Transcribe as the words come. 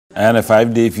And a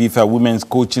 5-day FIFA women's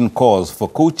coaching course for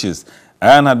coaches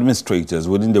and administrators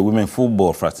within the women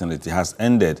football fraternity has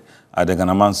ended at the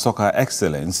Ghana Soccer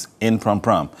Excellence in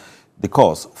Prampram. The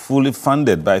course, fully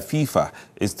funded by FIFA,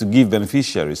 is to give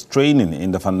beneficiaries training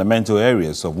in the fundamental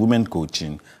areas of women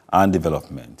coaching and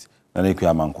development.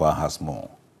 Nanekia Mankwa has more.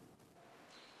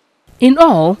 In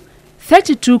all,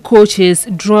 32 coaches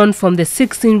drawn from the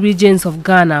 16 regions of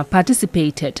Ghana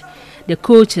participated. The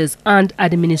coaches and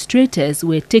administrators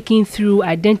were taken through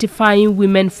identifying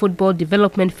women football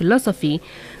development philosophy,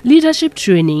 leadership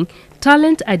training,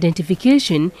 talent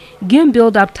identification, game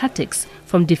build-up tactics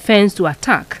from defense to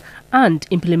attack, and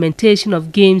implementation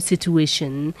of game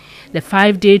situation. The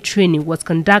 5-day training was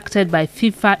conducted by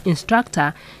FIFA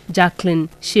instructor Jacqueline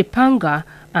Shepanga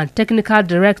and Technical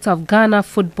Director of Ghana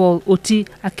Football Oti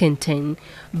Akenten,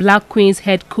 Black Queens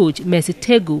head coach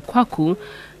Mesitegu Kwaku,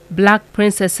 Black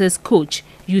Princesses coach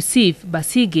Yusuf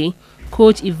Basige,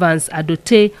 coach Evans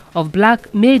Adote of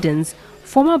Black Maidens,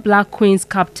 former Black Queens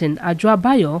captain Adwa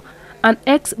Bayo, and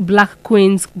ex-Black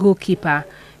Queens goalkeeper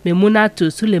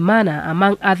Memunatu Sulemana,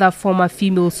 among other former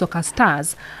female soccer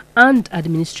stars and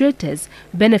administrators,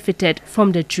 benefited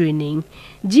from the training.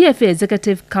 GFA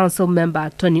Executive Council member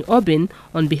Tony Obin,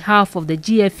 on behalf of the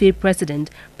GFA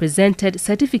president, presented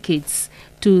certificates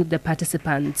to the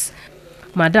participants.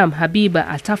 Madam Habiba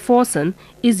Ataforson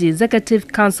is the Executive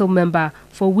Council member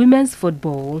for women's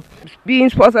football.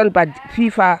 Being sponsored by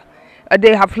FIFA,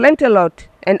 they have learned a lot,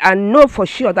 and I know for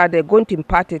sure that they're going to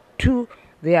impart it to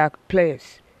their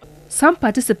players. Some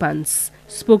participants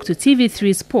spoke to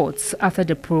TV3 Sports after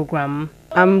the program.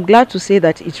 I'm glad to say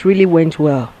that it really went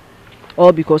well,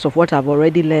 all because of what I've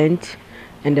already learned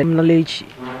and the knowledge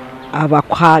I've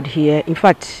acquired here. In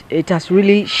fact, it has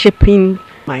really shaping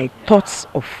my thoughts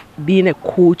of being a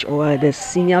coach or the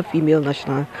senior female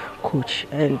national coach,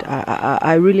 and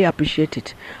I really appreciate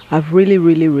it. I've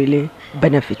really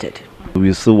benefited.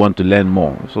 We still want to learn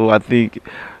more, so I think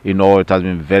it has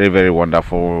been very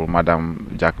wonderful.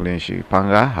 Madam Jacqueline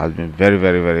Shipanga has been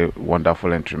very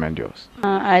wonderful and tremendous.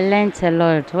 I learned a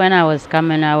lot. When I was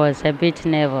coming, I was a bit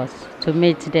nervous to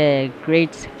meet the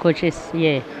great coaches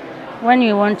here. When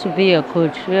you want to be a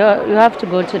coach, you have to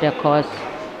go to the course.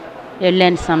 You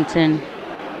learn something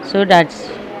so that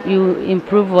you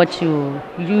improve what you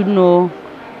know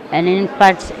and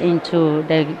impart into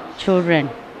the children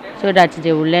so that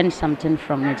they will learn something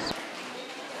from it.